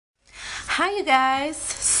Hi you guys.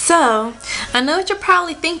 So I know what you're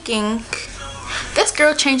probably thinking, this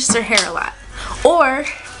girl changes her hair a lot, or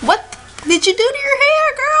what did you do to your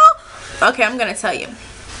hair, girl? Okay, I'm gonna tell you.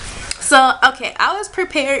 So okay, I was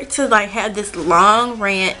prepared to have this long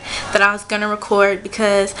rant that I was gonna record,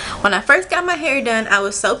 because when I first got my hair done I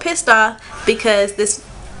was so pissed off because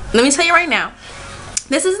let me tell you right now,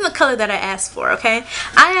 this isn't the color that I asked for. Okay,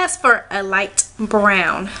 I asked for a light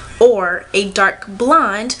brown or a dark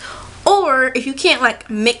blonde, or if you can't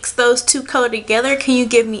mix those two colors together, can you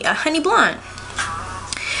give me a honey blonde?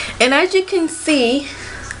 And as you can see,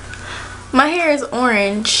 my hair is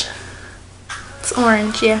orange. It's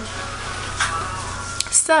orange, yeah.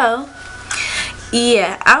 So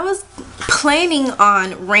yeah, I was planning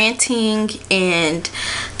on ranting and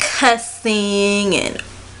cussing and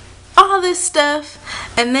all this stuff,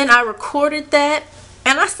 and then I recorded that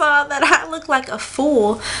and I saw that I looked like a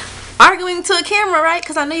fool arguing to a camera, right?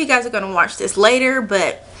 Because I know you guys are going to watch this later,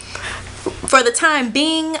 but for the time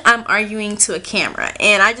being I'm arguing to a camera,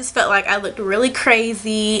 and I just felt like I looked really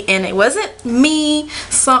crazy and it wasn't me.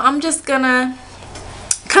 So I'm just gonna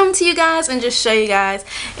come to you guys and just show you guys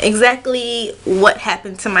exactly what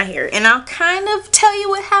happened to my hair, and I'll kind of tell you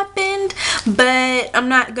what happened, but I'm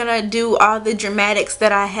not gonna do all the dramatics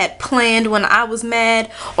that I had planned when I was mad,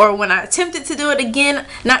 or when I attempted to do it again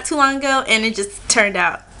not too long ago and it just turned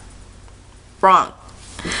out wrong.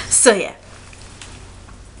 So yeah,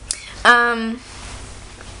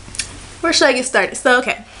 where should I get started? So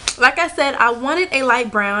okay, like I said, I wanted a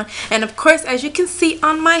light brown, and of course, as you can see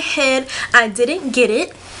on my head, I didn't get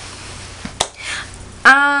it.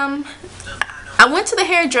 I went to the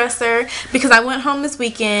hairdresser because I went home this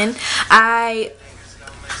weekend. I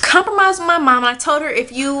compromised with my mom and I told her,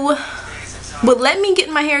 if you would let me get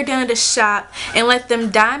my hair done at a shop and let them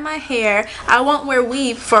dye my hair, I won't wear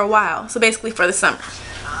weave for a while, so basically for the summer.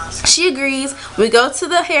 She agrees. We go to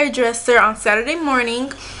the hairdresser on Saturday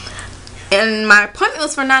morning, and my appointment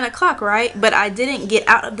was for 9 o'clock, right? But I didn't get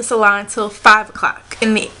out of the salon until 5 o'clock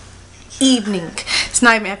in the evening. It's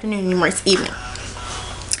not even afternoon anymore, it's evening.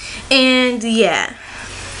 And yeah,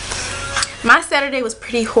 my Saturday was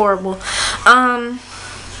pretty horrible. I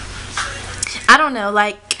don't know,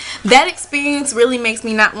 that experience really makes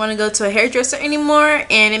me not want to go to a hairdresser anymore,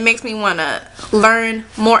 and it makes me want to learn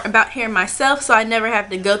more about hair myself, so I never have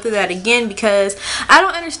to go through that again, because I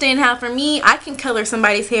don't understand how, for me, I can color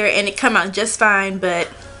somebody's hair and it come out just fine, but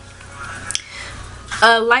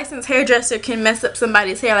a licensed hairdresser can mess up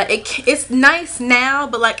somebody's hair. It's nice now,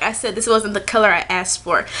 but like I said, this wasn't the color I asked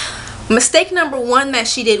for. Mistake number one that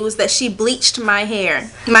she did was that she bleached my hair.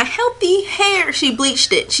 My healthy hair, she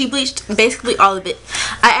bleached it. She bleached basically all of it.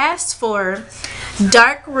 I asked for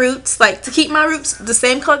dark roots, to keep my roots the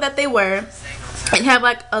same color that they were, and have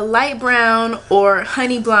a light brown or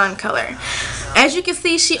honey blonde color. As you can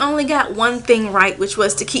see, she only got one thing right, which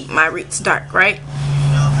was to keep my roots dark, right?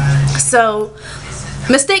 So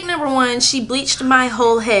mistake number one, she bleached my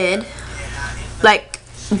whole head,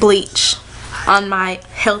 bleach on my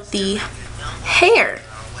healthy hair.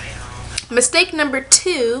 Mistake number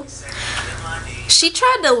two, she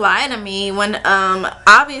tried to lie to me when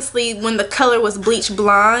obviously when the color was bleach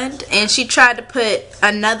blonde, and she tried to put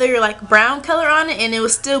another brown color on it and it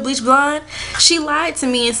was still bleach blonde. She lied to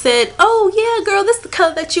me and said, oh yeah girl, this is the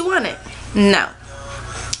color that you wanted. No,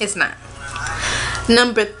 it's not.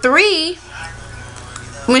 Number three,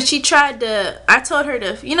 when she tried to, I told her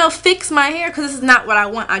to, fix my hair, because this is not what I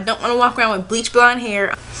want. I don't want to walk around with bleach blonde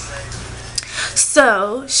hair.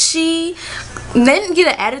 So she didn't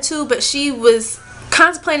get an attitude, but she was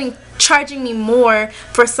contemplating charging me more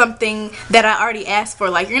for something that I already asked for.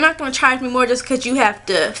 You're not going to charge me more just because you have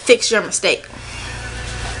to fix your mistake.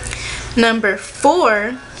 Number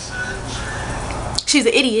four, she's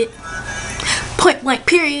an idiot. Point blank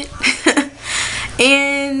period.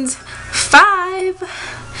 And five,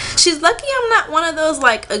 she's lucky I'm not one of those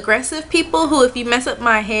aggressive people who, if you mess up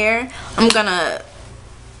my hair, I'm gonna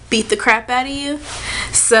beat the crap out of you.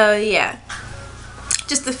 So yeah,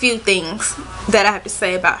 just a few things that I have to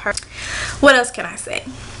say about her. What else can I say?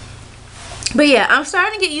 But yeah, I'm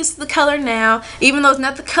starting to get used to the color now, even though it's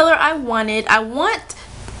not the color I wanted. I want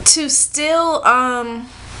to still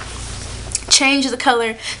change the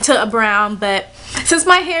color to a brown, but since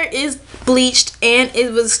my hair is bleached and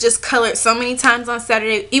it was just colored so many times on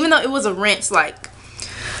Saturday, even though it was a rinse,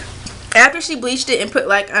 after she bleached it and put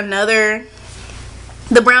the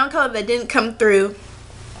brown color that didn't come through,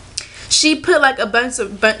 she put a bunch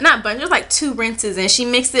of, not bunch, it was 2 rinses, and she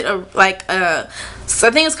mixed it so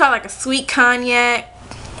I think it's called a sweet cognac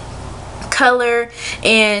color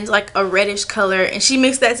and like a reddish color, and she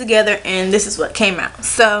mixed that together and this is what came out.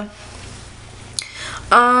 So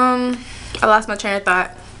I lost my train of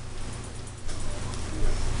thought.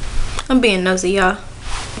 I'm being nosy, y'all.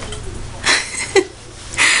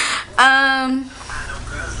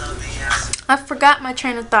 I forgot my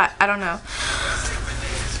train of thought. I don't know.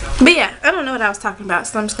 But yeah, I don't know what I was talking about,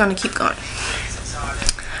 so I'm just gonna keep going.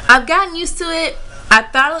 I've gotten used to it. I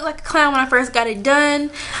thought I looked like a clown when I first got it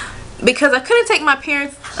done because I couldn't take my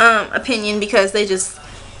parents' opinion because I just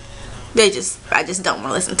don't want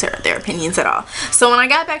to listen to their opinions at all. So when I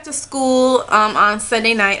got back to school on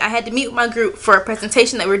Sunday night, I had to meet with my group for a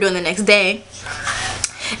presentation that we were doing the next day.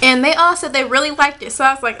 And they all said they really liked it. So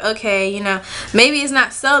I was like, okay, you know, maybe it's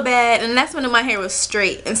not so bad. And that's when my hair was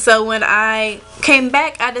straight. And so when I came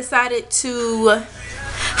back, I decided to,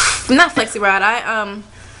 not flexi rod, I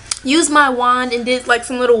used my wand and did like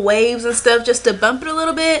some little waves and stuff just to bump it a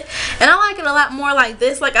little bit. And I like it a lot more like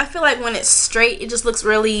this. Like I feel like when it's straight, it just looks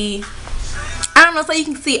really, I don't know, so you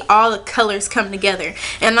can see all the colors come together.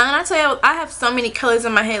 And when I tell you, I have so many colors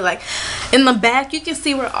in my hair. Like in the back, you can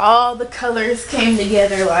see where all the colors came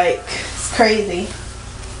together. Like it's crazy.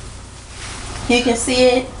 You can see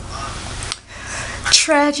it.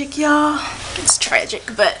 Tragic, y'all. It's tragic,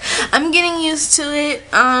 but I'm getting used to it.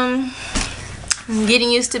 I'm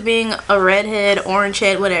getting used to being a redhead, orange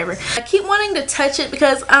head, whatever. I keep wanting to touch it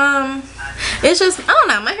because it's just, I don't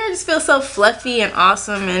know, my hair just feels so fluffy and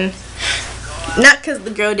awesome. And not because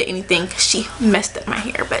the girl did anything, because she messed up my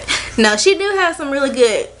hair, but no, she do have some really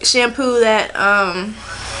good shampoo that I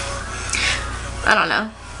don't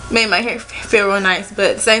know, made my hair feel real nice,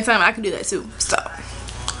 but at the same time I can do that too, so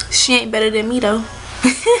she ain't better than me though.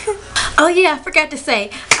 Oh yeah, I forgot to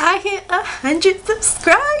say, I hit 100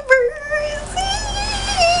 subscribers.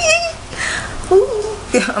 Ooh.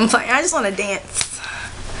 I'm like, I just want to dance.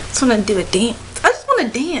 I just want to do a dance. I just want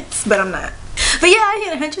to dance, but I'm not. But yeah, I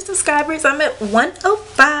hit 100 subscribers. I'm at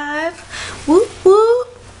 105. Woo woo.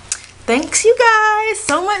 Thanks you guys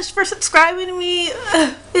so much for subscribing to me.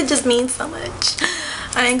 It just means so much.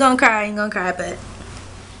 I ain't gonna cry, but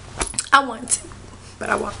I want to. But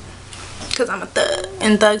I won't. Because I'm a thug.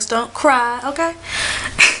 And thugs don't cry, okay?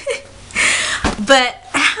 But,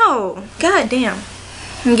 ow. God damn.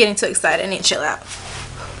 I'm getting too excited. I need to chill out.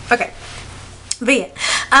 Okay. But yeah,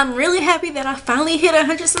 I'm really happy that I finally hit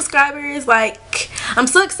 100 subscribers. Like, I'm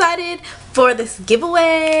so excited for this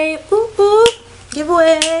giveaway. Ooh, ooh.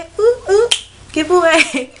 Giveaway. Ooh, ooh.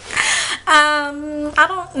 Giveaway. I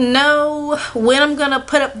don't know when I'm gonna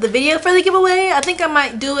put up the video for the giveaway. I think I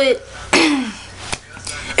might do it.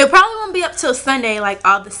 It probably won't be up till Sunday, like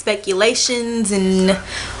all the speculations and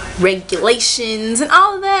regulations and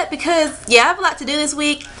all of that, because yeah, I have a lot to do this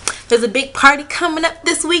week. There's a big party coming up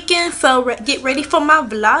this weekend, so get ready for my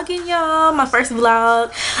vlogging, y'all. My first vlog.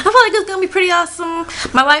 I feel like it's gonna be pretty awesome.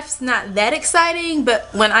 My life's not that exciting, but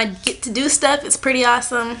when I get to do stuff, it's pretty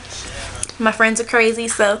awesome. My friends are crazy,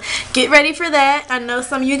 so get ready for that. I know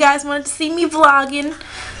some of you guys wanted to see me vlogging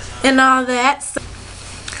and all that, so.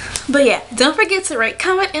 But yeah, don't forget to rate,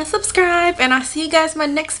 comment, and subscribe, and I'll see you guys in my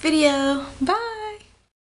next video. Bye!